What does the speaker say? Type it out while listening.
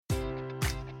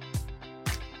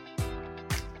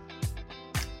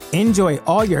Enjoy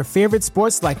all your favorite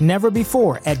sports like never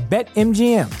before at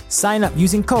BetMGM. Sign up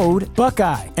using code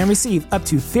Buckeye and receive up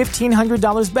to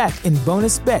 $1,500 back in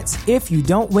bonus bets if you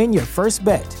don't win your first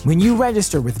bet. When you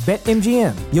register with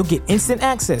BetMGM, you'll get instant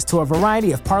access to a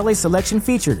variety of parlay selection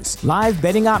features, live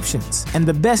betting options, and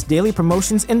the best daily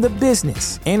promotions in the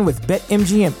business. And with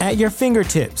BetMGM at your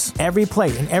fingertips, every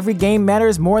play and every game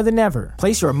matters more than ever.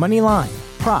 Place your money line,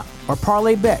 prop, or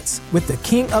parlay bets with the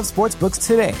king of sportsbooks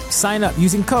today. Sign up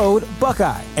using code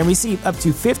Buckeye and receive up to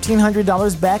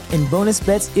 $1,500 back in bonus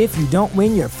bets if you don't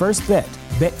win your first bet.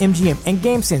 BetMGM and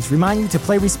GameSense remind you to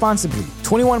play responsibly.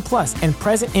 21 plus and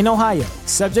present in Ohio,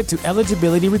 subject to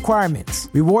eligibility requirements.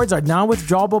 Rewards are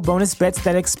non-withdrawable bonus bets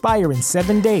that expire in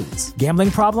 7 days. Gambling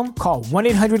problem? Call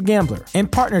 1-800-GAMBLER. In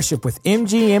partnership with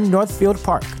MGM Northfield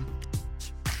Park.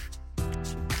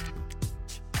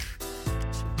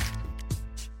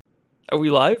 Are we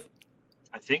live?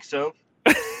 I think so.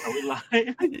 Are we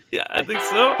live? Yeah, I think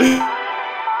so.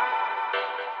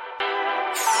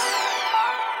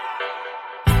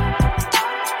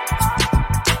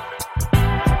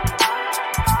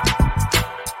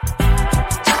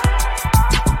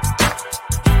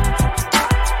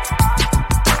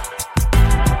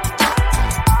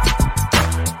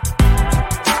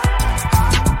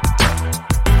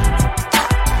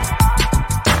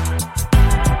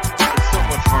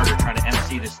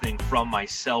 My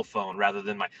cell phone rather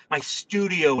than my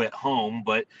studio at home,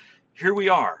 but here we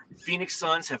are. Phoenix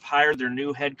Suns have hired their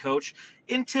new head coach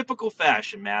in typical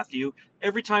fashion, Matthew.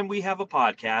 Every time we have a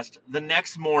podcast, the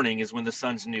next morning is when the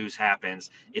Suns news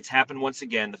happens. It's happened once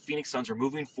again. The Phoenix Suns are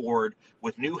moving forward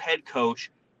with new head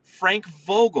coach Frank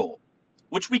Vogel,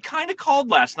 which we kind of called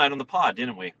last night on the pod,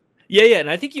 didn't we? Yeah, and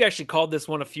I think you actually called this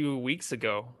one a few weeks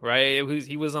ago, right?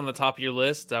 He was on the top of your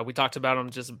list. We talked about him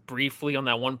just briefly on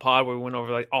that one pod where we went over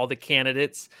like all the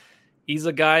candidates. He's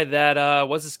a guy that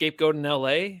was a scapegoat in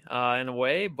LA in a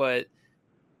way, but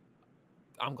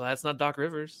I'm glad it's not Doc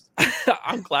Rivers.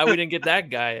 I'm glad we didn't get that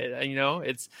guy. You know,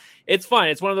 it's fine.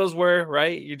 It's one of those where,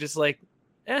 right, you're just like,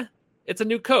 it's a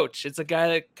new coach. It's a guy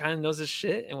that kind of knows his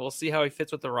shit, and we'll see how he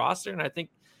fits with the roster. And I think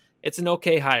it's an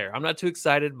okay hire. I'm not too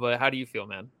excited, but how do you feel,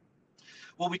 man?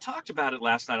 Well, we talked about it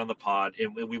last night on the pod,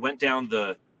 and we went down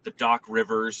the Doc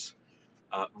Rivers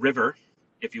river,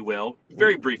 if you will,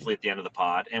 very briefly at the end of the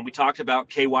pod. And we talked about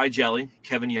KY Jelly,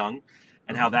 Kevin Young,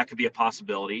 and how that could be a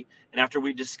possibility. And after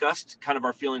we discussed kind of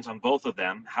our feelings on both of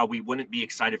them, how we wouldn't be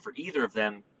excited for either of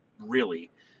them,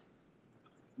 really,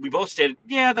 we both stated,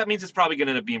 yeah, that means it's probably going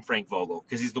to end up being Frank Vogel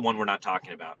because he's the one we're not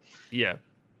talking about. Yeah.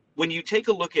 When you take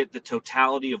a look at the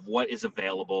totality of what is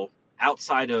available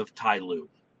outside of Ty Lue,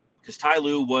 because Ty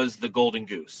Lue was the golden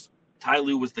goose. Ty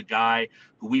Lue was the guy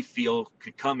who we feel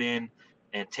could come in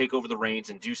and take over the reins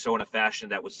and do so in a fashion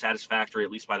that was satisfactory, at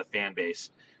least by the fan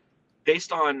base.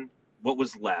 Based on what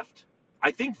was left, I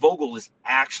think Vogel is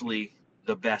actually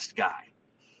the best guy.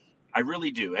 I really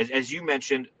do. As you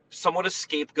mentioned, somewhat a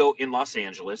scapegoat in Los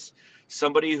Angeles,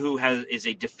 somebody who is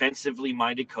a defensively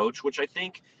minded coach, which I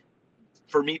think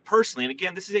for me personally, and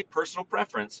again, this is a personal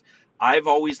preference, I've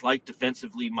always liked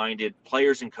defensively minded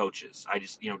players and coaches. I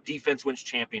just, defense wins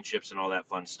championships and all that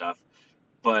fun stuff.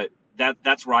 But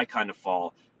that's where I kind of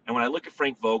fall. And when I look at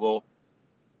Frank Vogel,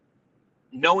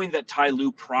 knowing that Ty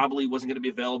Lue probably wasn't going to be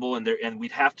available and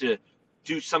we'd have to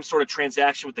do some sort of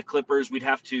transaction with the Clippers, we'd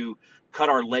have to cut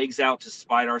our legs out to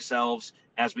spite ourselves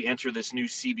as we enter this new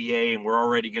CBA, and we're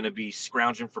already going to be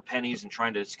scrounging for pennies and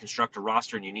trying to construct a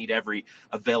roster, and you need every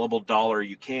available dollar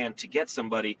you can to get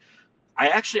somebody.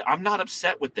 I'm not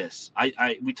upset with this.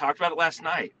 We talked about it last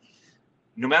night.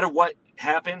 No matter what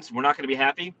happens, we're not going to be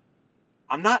happy.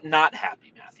 I'm not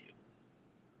happy, Matthew.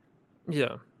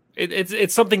 Yeah.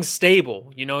 It's something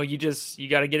stable. You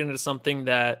got to get into something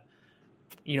that,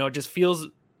 just feels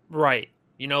right.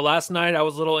 Last night I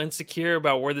was a little insecure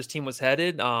about where this team was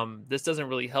headed. This doesn't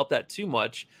really help that too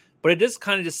much, but it does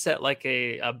kind of just set like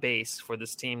a base for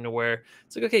this team to where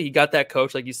it's like, okay, you got that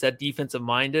coach, like you said, defensive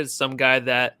minded, some guy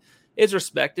that is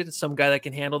respected, some guy that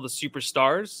can handle the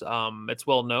superstars. It's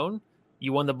well known.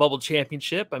 You won the bubble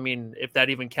championship. I mean, if that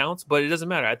even counts, but it doesn't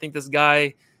matter. I think this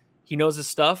guy, he knows his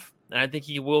stuff, and I think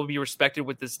he will be respected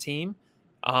with this team.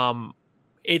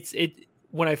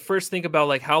 When I first think about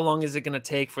like how long is it going to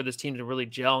take for this team to really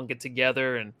gel and get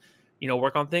together and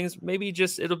work on things, maybe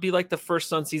it'll be like the first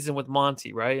Sun season with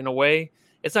Monty, right? In a way,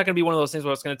 it's not going to be one of those things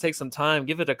where it's going to take some time.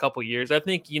 Give it a couple years. I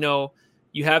think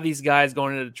you have these guys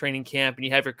going into the training camp, and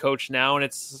you have your coach now, and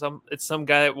it's some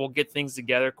guy that will get things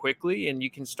together quickly, and you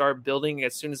can start building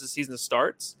as soon as the season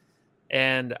starts.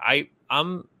 And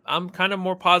I'm kind of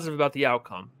more positive about the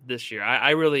outcome this year. I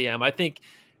really am. I think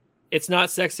it's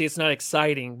not sexy, it's not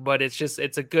exciting, but it's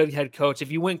a good head coach.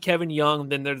 If you went Kevin Young,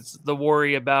 then there's the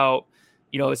worry about,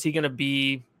 is he going to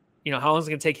be, how long is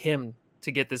it going to take him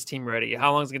to get this team ready?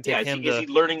 How long is it going to take him is he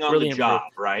learning on really the job,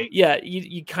 right? Yeah,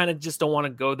 you kind of just don't want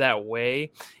to go that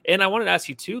way. And I wanted to ask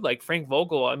you too, like Frank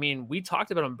Vogel, I mean, we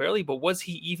talked about him barely, but was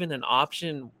he even an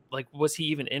option? Like, was he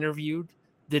even interviewed?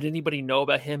 Did anybody know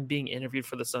about him being interviewed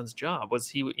for the Suns job? Was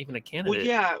he even a candidate? Well,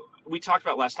 yeah, we talked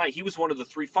about last night. He was one of the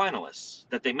 3 finalists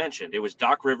that they mentioned. It was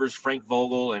Doc Rivers, Frank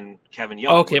Vogel, and Kevin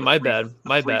Young. Okay, my bad.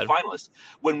 Finalists.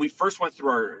 When we first went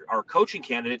through our coaching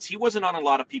candidates, he wasn't on a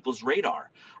lot of people's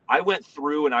radar. I went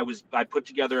through and I put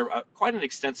together quite an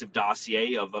extensive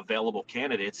dossier of available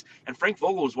candidates, and Frank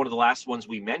Vogel was one of the last ones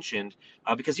we mentioned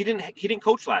because he didn't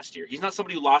coach last year. He's not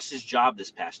somebody who lost his job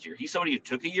this past year. He's somebody who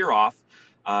took a year off,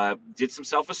 did some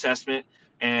self-assessment,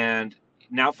 and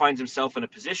now finds himself in a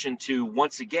position to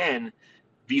once again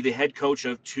be the head coach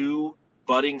of 2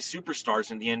 budding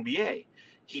superstars in the NBA.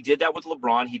 He did that with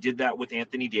LeBron. He did that with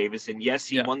Anthony Davis. And yes,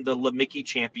 he won the Mickey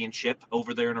championship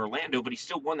over there in Orlando, but he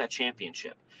still won that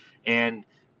championship. And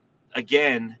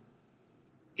again,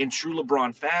 in true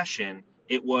LeBron fashion,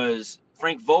 it was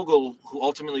Frank Vogel who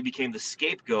ultimately became the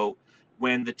scapegoat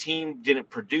when the team didn't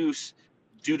produce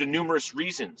due to numerous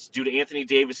reasons, due to Anthony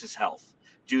Davis's health,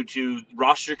 due to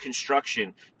roster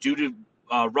construction, due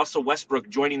to Russell Westbrook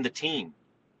joining the team,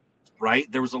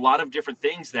 right? There was a lot of different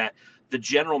things that the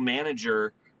general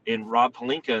manager in Rob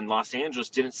Pelinka in Los Angeles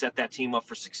didn't set that team up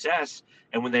for success.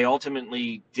 And when they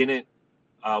ultimately didn't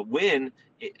win,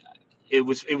 it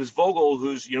was Vogel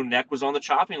whose neck was on the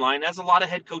chopping line, as a lot of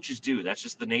head coaches do. That's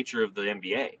just the nature of the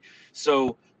NBA.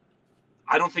 So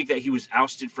I don't think that he was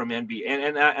ousted from NBA.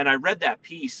 And I read that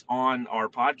piece on our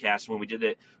podcast when we did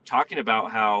it, talking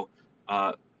about how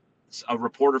a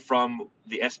reporter from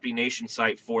the SB Nation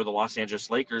site for the Los Angeles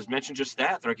Lakers mentioned just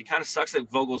that. They're like, it kind of sucks that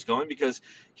Vogel's going because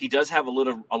he does have a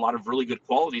lot of really good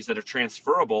qualities that are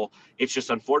transferable. It's just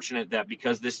unfortunate that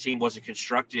because this team wasn't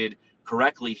constructed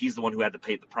correctly, he's the one who had to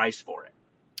pay the price for it.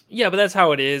 Yeah, but that's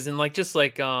how it is. And just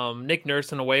like Nick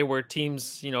Nurse in a way where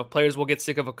teams, players will get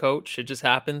sick of a coach. It just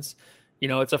happens.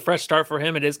 It's a fresh start for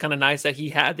him. It is kind of nice that he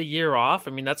had the year off.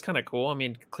 I mean, that's kind of cool. I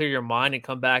mean, clear your mind and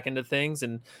come back into things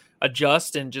and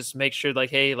adjust and just make sure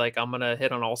hey, I'm going to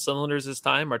hit on all cylinders this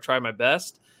time or try my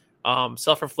best.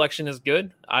 Self-reflection is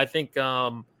good. I think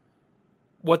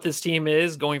what this team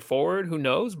is going forward, who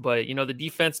knows? But, the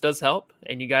defense does help.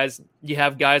 And you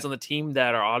have guys on the team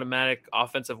that are automatic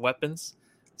offensive weapons.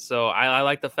 So I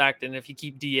like the fact, and if you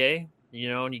keep DA,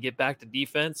 and you get back to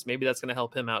defense, maybe that's going to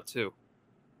help him out too.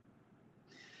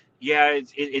 Yeah,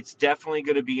 it's definitely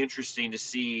going to be interesting to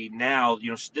see now.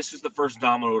 This is the first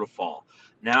domino to fall.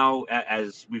 Now,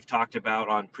 as we've talked about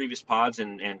on previous pods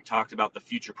and talked about the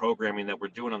future programming that we're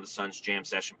doing on the Suns Jam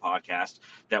Session podcast,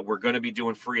 that we're going to be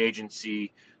doing free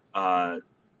agency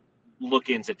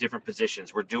look-ins at different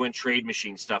positions. We're doing trade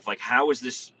machine stuff. Like, how is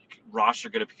this roster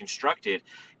going to be constructed?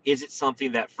 Is it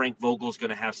something that Frank Vogel is going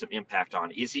to have some impact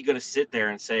on? Is he going to sit there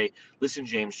and say, listen,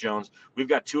 James Jones, we've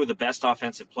got 2 of the best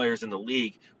offensive players in the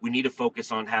league. We need to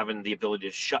focus on having the ability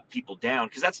to shut people down.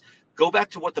 Because go back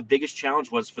to what the biggest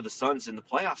challenge was for the Suns in the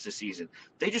playoffs this season.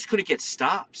 They just couldn't get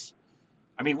stops.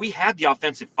 I mean, we had the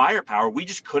offensive firepower. We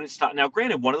just couldn't stop. Now,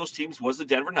 granted, one of those teams was the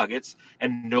Denver Nuggets,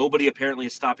 and nobody apparently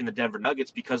is stopping the Denver Nuggets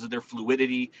because of their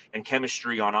fluidity and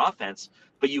chemistry on offense.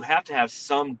 But you have to have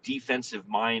some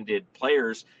defensive-minded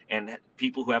players and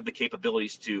people who have the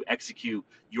capabilities to execute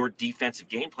your defensive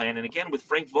game plan. And again, with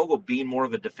Frank Vogel being more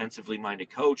of a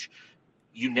defensively-minded coach,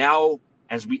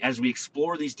 as we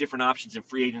explore these different options in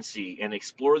free agency and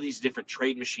explore these different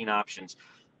trade machine options,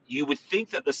 you would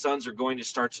think that the Suns are going to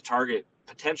start to target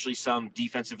potentially some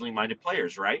defensively minded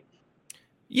players, right?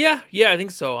 Yeah, I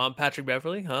think so. Patrick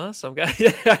Beverley, huh? Some guy.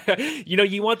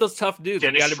 You want those tough dudes.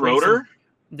 Dennis Schroeder.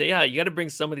 You got to bring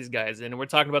some of these guys in. And we're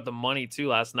talking about the money too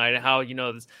last night, and how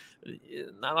there's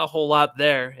not a whole lot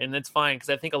there, and it's fine because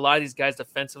I think a lot of these guys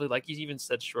defensively, like you even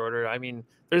said, Schroeder. I mean,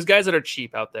 there's guys that are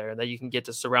cheap out there that you can get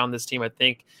to surround this team, I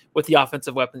think, with the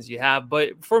offensive weapons you have.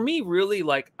 But for me, really,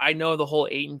 I know the whole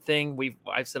Ayton thing.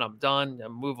 I've said I'm done.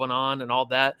 I'm moving on and all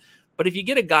that. But if you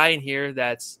get a guy in here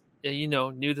that's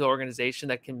new to the organization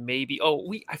that can maybe,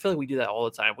 I feel like we do that all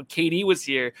the time. When KD was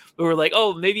here, we were like,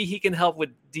 maybe he can help with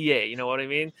DA. You know what I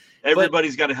mean?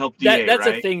 Everybody's got to help DA. That's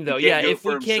right? a thing, though. Yeah, if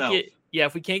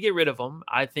we can't get rid of him,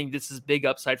 I think this is big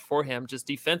upside for him just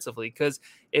defensively. Because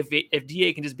if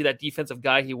DA can just be that defensive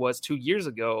guy he was 2 years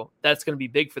ago, that's going to be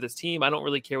big for this team. I don't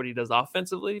really care what he does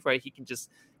offensively, right? He can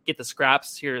just get the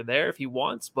scraps here or there if he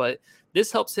wants, but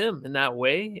this helps him in that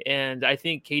way. And I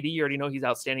think KD, you already know he's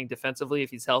outstanding defensively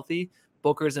if he's healthy.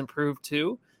 Booker's improved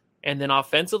too. And then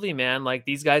offensively, man, like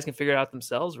these guys can figure it out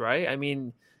themselves, right? I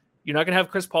mean, you're not going to have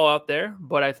Chris Paul out there,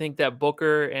 but I think that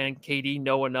Booker and KD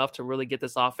know enough to really get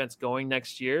this offense going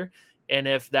next year. And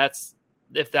if that's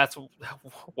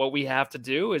what we have to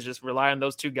do is just rely on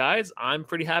those two guys, I'm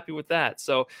pretty happy with that.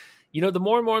 So, the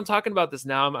more and more I'm talking about this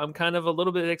now, I'm kind of a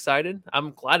little bit excited.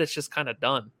 I'm glad it's just kind of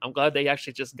done. I'm glad they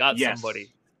actually just got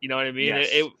somebody. You know what I mean?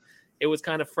 Yes. It was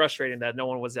kind of frustrating that no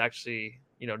one was actually,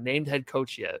 named head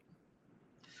coach yet.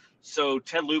 So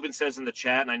Ted Lubin says in the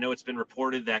chat, and I know it's been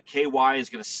reported that KY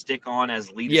is going to stick on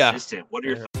as lead assistant. What are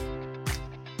your thoughts?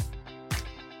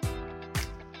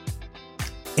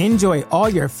 Enjoy all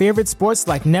your favorite sports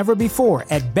like never before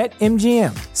at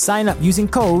BetMGM. Sign up using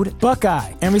code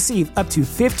Buckeye and receive up to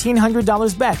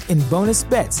 $1,500 back in bonus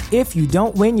bets if you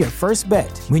don't win your first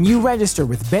bet. When you register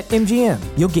with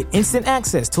BetMGM, you'll get instant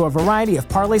access to a variety of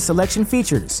parlay selection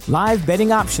features, live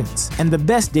betting options, and the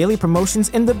best daily promotions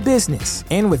in the business.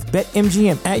 And with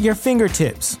BetMGM at your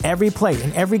fingertips, every play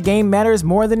and every game matters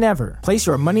more than ever. Place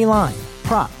your money line,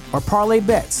 prop, or parlay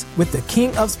bets with the king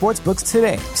of sportsbooks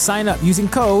today. Sign up using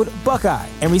code Buckeye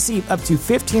and receive up to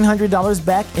 $1,500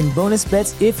 back in bonus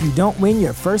bets if you don't win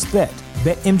your first bet.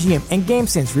 BetMGM and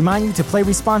GameSense remind you to play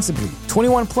responsibly.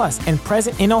 21 plus and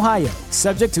present in Ohio,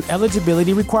 subject to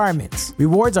eligibility requirements.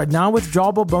 Rewards are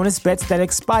non-withdrawable bonus bets that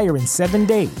expire in 7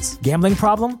 days. Gambling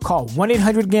problem? Call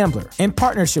 1-800-GAMBLER in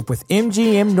partnership with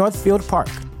MGM Northfield Park.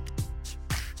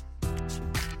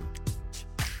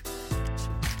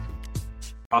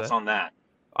 Thoughts on that?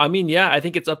 I mean, yeah, I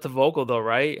think it's up to Vogel though,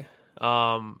 right?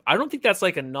 I don't think that's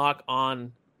like a knock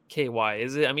on KY,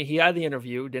 is it? I mean, he had the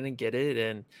interview, didn't get it,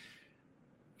 and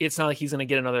it's not like he's going to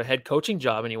get another head coaching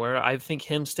job anywhere. I think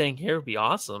him staying here would be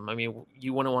awesome. I mean,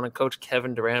 you wouldn't want to coach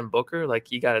Kevin Durant, Booker,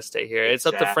 like you got to stay here. It's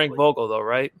up to Frank Vogel though,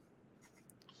 right?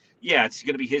 Yeah, it's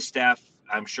going to be his staff.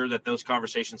 I'm sure that those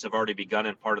conversations have already begun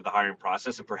in part of the hiring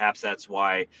process, and perhaps that's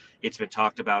why it's been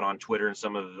talked about on Twitter, and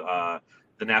some of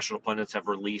the national pundits have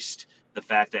released the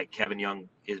fact that Kevin Young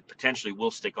potentially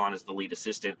will stick on as the lead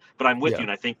assistant. But I'm with you,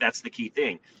 and I think that's the key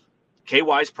thing.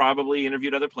 KY's probably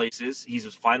interviewed other places. He's a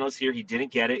finalist here. He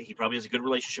didn't get it. He probably has a good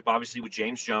relationship, obviously, with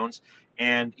James Jones.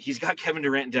 And he's got Kevin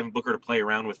Durant and Devin Booker to play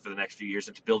around with for the next few years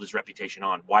and to build his reputation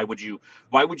on. Why would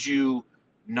you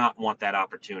not want that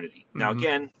opportunity? Mm-hmm. Now,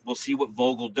 again, we'll see what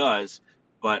Vogel does.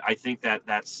 But I think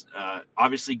that's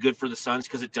obviously good for the Suns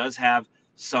because it does have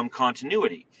some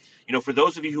continuity. For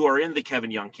those of you who are in the Kevin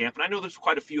Young camp, and I know there's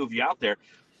quite a few of you out there,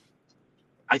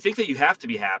 I think that you have to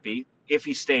be happy if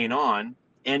he's staying on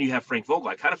and you have Frank Vogel.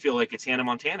 I kind of feel like it's Hannah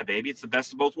Montana, baby. It's the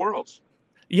best of both worlds.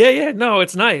 Yeah, no,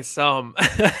 it's nice. The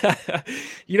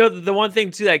one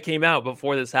thing too that came out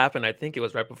before this happened, I think it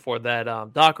was right before that,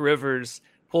 Doc Rivers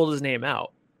pulled his name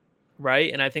out,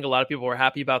 right? And I think a lot of people were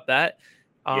happy about that.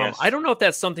 Yes. I don't know if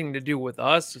that's something to do with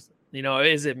us.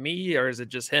 Is it me or is it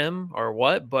just him or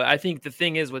what? But I think the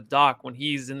thing is with Doc, when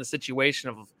he's in the situation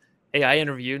of, hey, I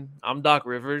interviewed, I'm Doc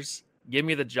Rivers, give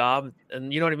me the job.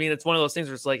 And you know what I mean? It's one of those things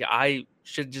where it's like, I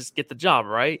should just get the job,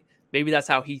 right? Maybe that's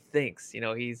how he thinks.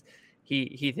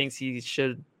 He thinks he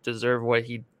should deserve what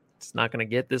he's not going to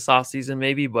get this offseason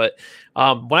maybe. But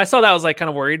when I saw that, I was like kind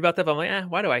of worried about that. But I'm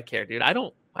like, why do I care, dude? I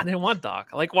didn't want Doc.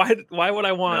 Like, why would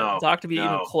I want Doc to be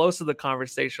even close to the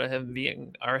conversation of him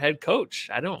being our head coach?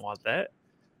 I don't want that.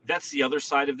 That's the other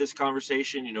side of this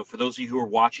conversation. For those of you who are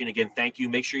watching, again, thank you.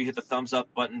 Make sure you hit the thumbs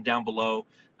up button down below.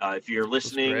 If you're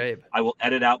listening, I will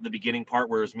edit out the beginning part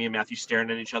where it's me and Matthew staring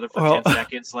at each other for 10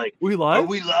 seconds. Like, we live? Are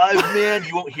we live, man?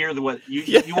 You won't hear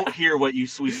you won't hear what you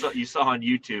saw on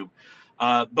YouTube.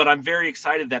 But I'm very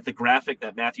excited that the graphic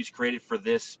that Matthew's created for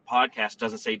this podcast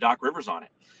doesn't say Doc Rivers on it.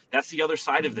 That's the other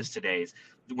side of this today. Is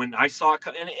when I saw it,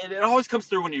 and it always comes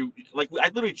through when you like. I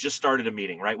literally just started a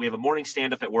meeting, right? We have a morning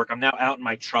stand up at work. I'm now out in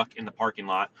my truck in the parking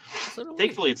lot.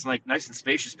 Thankfully, it's like nice and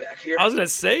spacious back here. I was gonna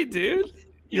say, dude.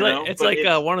 It's like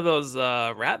one of those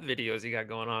rap videos you got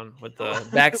going on with the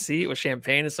back seat with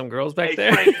champagne and some girls back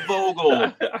there. Frank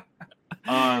Vogel.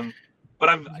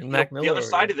 But the other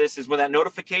side of this is when that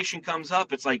notification comes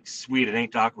up, it's like, sweet, it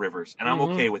ain't Doc Rivers. And I'm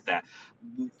okay with that.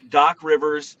 Doc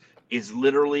Rivers is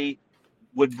literally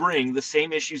would bring the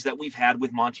same issues that we've had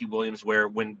with Monty Williams, where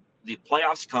when the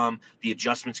playoffs come, the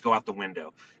adjustments go out the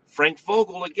window. Frank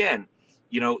Vogel, again,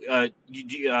 you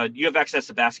have access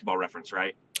to Basketball Reference,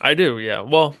 right? I do, yeah.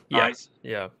 Well, yeah. All right.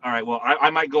 Yeah. All right. Well, I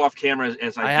might go off camera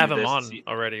as I have him on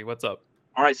already. What's up?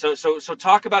 All right. So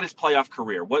talk about his playoff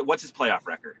career. What's his playoff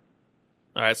record?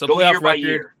 All right. So go playoff year by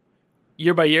year.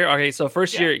 Year by year. Okay. So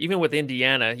first year, even with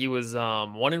Indiana, he was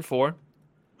 1-4.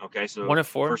 Okay. So 1-4.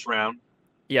 First round.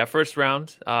 Yeah, first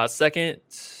round. Second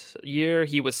year,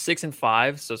 he was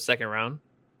 6-5. So second round.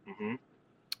 Mm-hmm.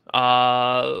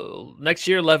 Next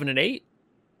year 11-8.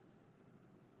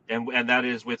 And that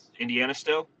is with Indiana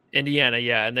still? Indiana,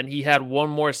 yeah. And then he had two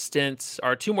more stints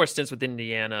with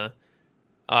Indiana.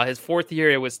 His fourth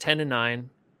year, it was 10-9.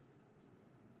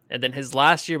 And then his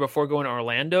last year before going to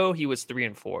Orlando, he was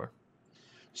 3-4.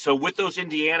 So with those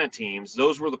Indiana teams,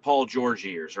 those were the Paul George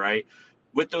years, right?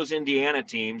 With those Indiana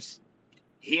teams,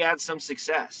 he had some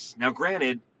success. Now,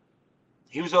 granted,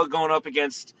 he was going up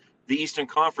against the Eastern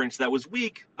Conference that was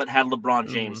weak, but had LeBron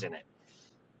James in it.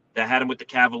 That had him with the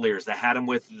Cavaliers, that had him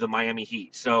with the Miami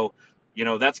Heat. So,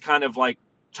 that's kind of like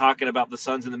talking about the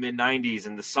Suns in the mid-'90s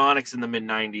and the Sonics in the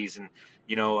mid-'90s. And,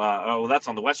 that's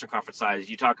on the Western Conference side.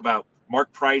 You talk about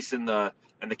Mark Price and the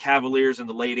Cavaliers in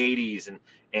the late 80s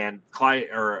and Clyde,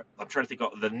 or I'm trying to think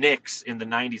of the Knicks in the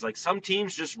 90s. Like, some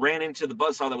teams just ran into the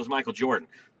buzzsaw that was Michael Jordan.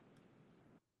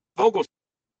 Vogel.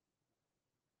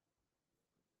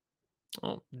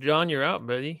 Oh, John, you're out,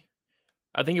 buddy.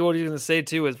 I think what he's going to say,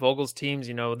 too, is Vogel's teams,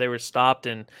 they were stopped.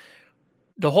 And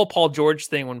the whole Paul George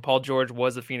thing, when Paul George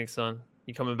was a Phoenix Sun.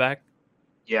 You coming back?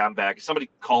 Yeah, I'm back. Somebody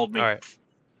called me. All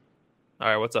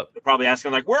right, what's up? They're probably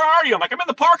asking, like, where are you? I'm like, I'm in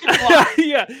the parking lot.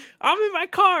 Yeah, I'm in my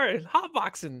car,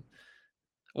 hotboxing.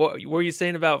 What were you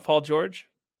saying about Paul George?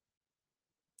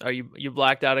 Are you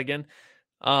blacked out again?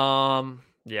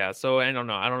 Yeah, so I don't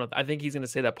know. I think he's going to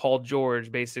say that Paul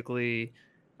George basically...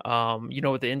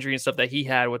 with the injury and stuff that he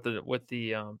had with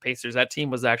the Pacers, that team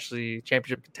was actually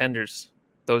championship contenders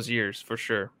those years for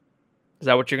sure. Is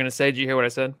that what you're going to say? Did you hear what I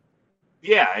said?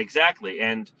 Yeah, exactly.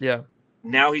 And yeah,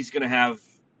 now he's going to have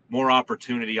more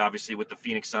opportunity, obviously, with the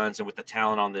Phoenix Suns and with the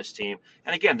talent on this team.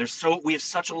 And again, we have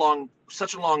such a long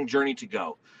journey to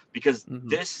go because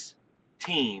this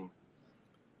team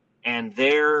and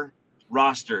their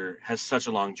roster has such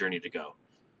a long journey to go.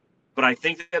 But I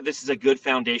think that this is a good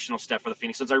foundational step for the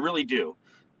Phoenix Suns. I really do.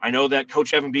 I know that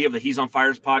Coach Evan B of the He's on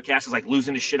Fire's podcast is like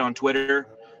losing his shit on Twitter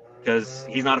because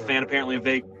he's not a fan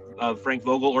apparently of Frank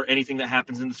Vogel or anything that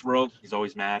happens in this world. He's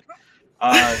always mad.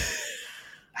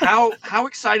 How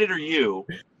excited are you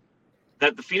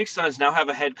that the Phoenix Suns now have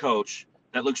a head coach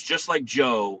that looks just like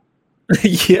Joe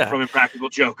from Impractical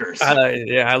Jokers?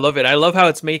 Yeah, I love it. I love how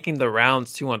it's making the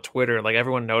rounds too on Twitter. Like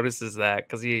everyone notices that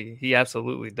because he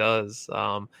absolutely does.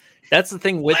 That's the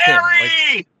thing with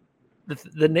Larry! him. Like,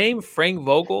 the name Frank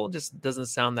Vogel just doesn't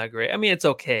sound that great. I mean, it's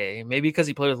okay. Maybe because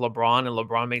he played with LeBron and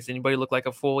LeBron makes anybody look like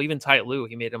a fool. Even Ty Lue,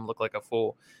 he made him look like a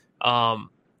fool. And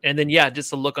then,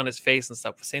 just the look on his face and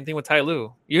stuff. Same thing with Ty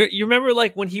Lue. You remember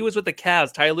like when he was with the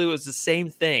Cavs, Ty Lue was the same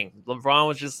thing. LeBron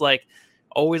was just like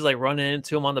always like running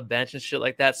into him on the bench and shit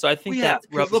like that. So I think that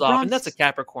rubs off. And that's a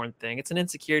Capricorn thing. It's an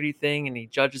insecurity thing. And he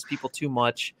judges people too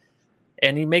much.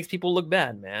 And he makes people look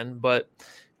bad, man. But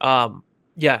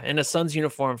in a Suns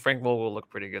uniform, Frank Vogel will look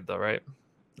pretty good, though, right?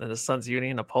 In the Suns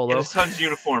uni and a polo. In the Suns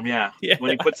uniform, yeah.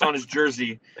 When he puts on his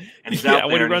jersey and he's out there.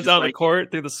 When he runs out on the court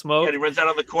through the smoke. Yeah, he runs out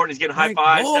on the court and he's getting high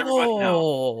fives. Everybody,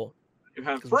 no.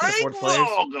 Frank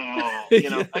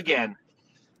Vogel! Again,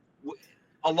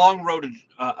 a long road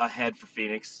ahead for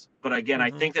Phoenix. But again,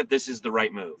 I think that this is the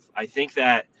right move. I think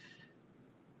that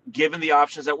given the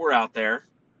options that were out there,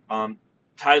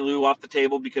 Ty Lue off the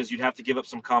table because you'd have to give up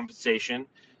some compensation.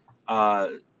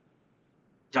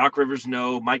 Doc Rivers,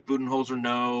 no. Mike Budenholzer,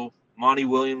 no. Monty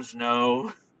Williams,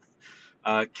 no.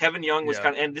 Kevin Young was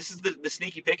and this is the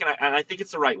sneaky pick, and I think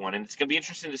it's the right one. And it's going to be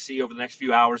interesting to see over the next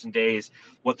few hours and days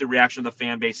what the reaction of the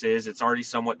fan base is. It's already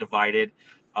somewhat divided.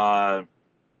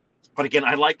 But again,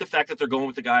 I like the fact that they're going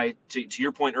with the guy, to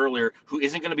your point earlier, who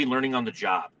isn't going to be learning on the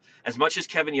job. As much as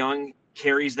Kevin Young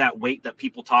carries that weight that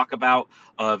people talk about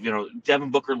of, Devin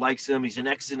Booker likes him. He's an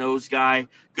X and O's guy.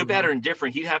 Good, bad, or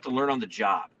indifferent. He'd have to learn on the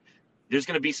job. There's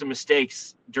going to be some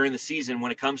mistakes during the season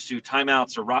when it comes to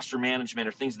timeouts or roster management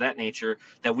or things of that nature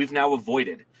that we've now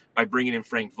avoided by bringing in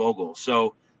Frank Vogel.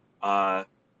 So as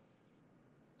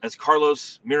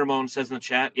Carlos Miramon says in the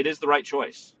chat, it is the right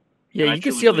choice. Yeah, you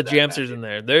can see all the Jamsters in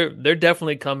there. They're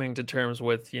definitely coming to terms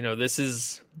with, this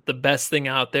is the best thing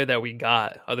out there that we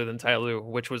got other than Ty Lue,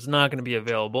 which was not going to be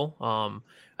available.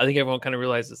 I think everyone kind of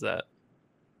realizes that.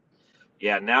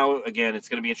 Yeah, now, again, it's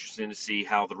going to be interesting to see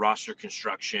how the roster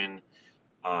construction,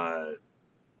 how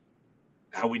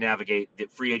we navigate the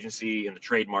free agency and the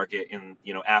trade market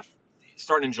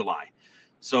starting in July.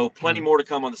 So plenty more to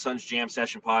come on the Suns Jam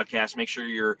Session podcast. Make sure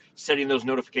you're setting those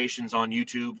notifications on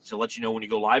YouTube to let you know when you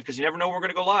go live, because you never know when we're going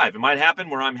to go live. It might happen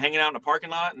where I'm hanging out in a parking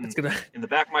lot and in the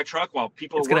back of my truck while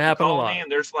people are working, calling me,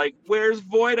 and there's like, "Where's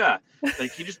Voida?"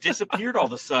 Like, he just disappeared all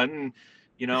of a sudden,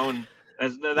 and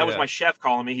that was my chef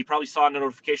calling me. He probably saw a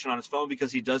notification on his phone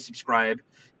because he does subscribe,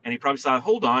 and he probably saw,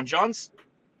 hold on, John's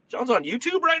John's on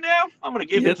YouTube right now. I'm gonna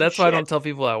give him. That's some why I shit. don't tell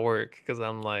people at work, because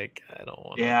I'm like, I don't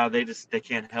want. Yeah, they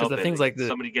can't help the it. things like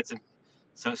somebody gets into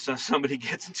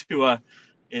a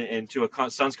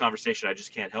Suns conversation. I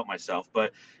just can't help myself.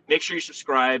 But make sure you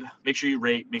subscribe. Make sure you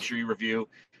rate. Make sure you review.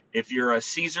 If you're a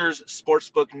Caesars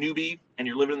Sportsbook newbie and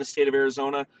you're living in the state of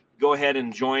Arizona, go ahead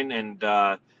and join and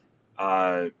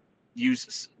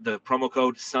use the promo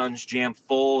code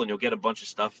SunsJamFull, and you'll get a bunch of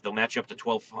stuff. They'll match you up to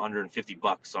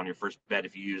 $1,250 on your first bet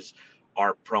if you use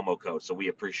our promo code. So we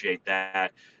appreciate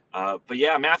that. But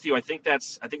yeah, Matthew, I think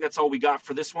that's all we got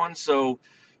for this one. So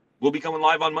we'll be coming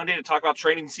live on Monday to talk about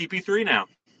training CP3 now.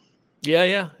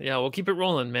 Yeah. We'll keep it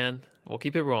rolling, man. We'll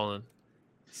keep it rolling.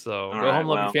 So All go right, home,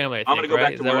 love your family. I think, I'm gonna go right? back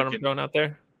to Is that work what I'm throwing out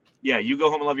there? Yeah, you go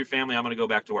home and love your family. I'm gonna go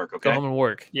back to work. Okay. Go home and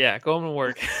work. Yeah, go home and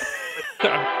work.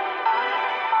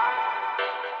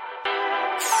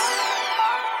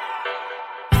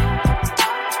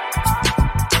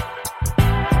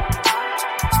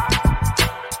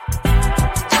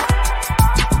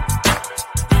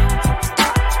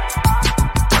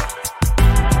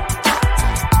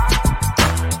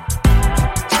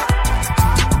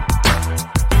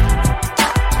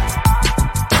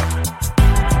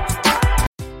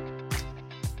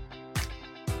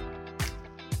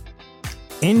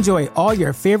 Enjoy all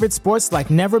your favorite sports like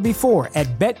never before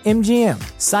at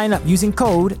BetMGM. Sign up using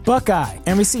code Buckeye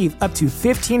and receive up to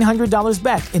 $1,500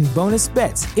 back in bonus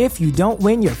bets if you don't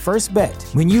win your first bet.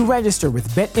 When you register with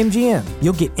BetMGM,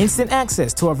 you'll get instant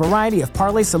access to a variety of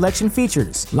parlay selection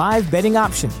features, live betting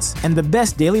options, and the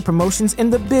best daily promotions in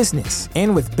the business.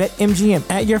 And with BetMGM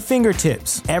at your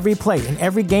fingertips, every play and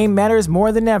every game matters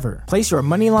more than ever. Place your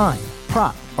money line,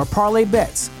 prop, or parlay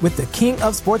bets with the king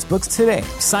of sportsbooks today.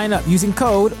 Sign up using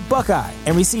code Buckeye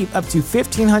and receive up to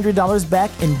 $1,500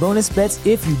 back in bonus bets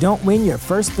if you don't win your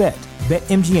first bet.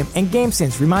 BetMGM and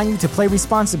GameSense remind you to play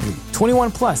responsibly.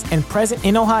 21 plus and present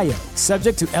in Ohio,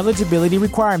 subject to eligibility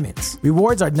requirements.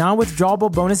 Rewards are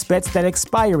non-withdrawable bonus bets that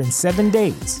expire in 7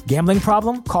 days. Gambling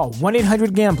problem? Call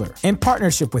 1-800-GAMBLER. In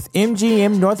partnership with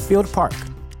MGM Northfield Park.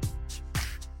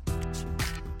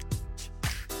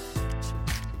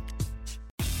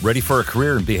 Ready for a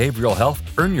career in behavioral health?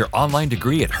 Earn your online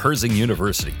degree at Herzing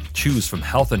University. Choose from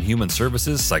health and human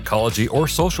services, psychology, or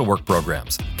social work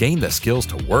programs. Gain the skills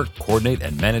to work, coordinate,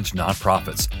 and manage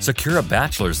nonprofits. Secure a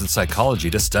bachelor's in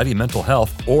psychology to study mental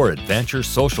health, or advance your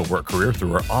social work career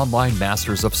through our online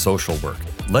Masters of Social Work.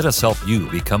 Let us help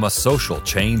you become a social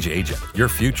change agent. Your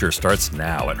future starts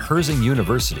now at Herzing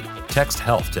University. Text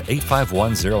HEALTH to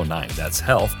 85109. That's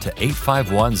HEALTH to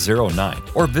 85109.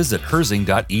 Or visit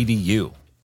herzing.edu.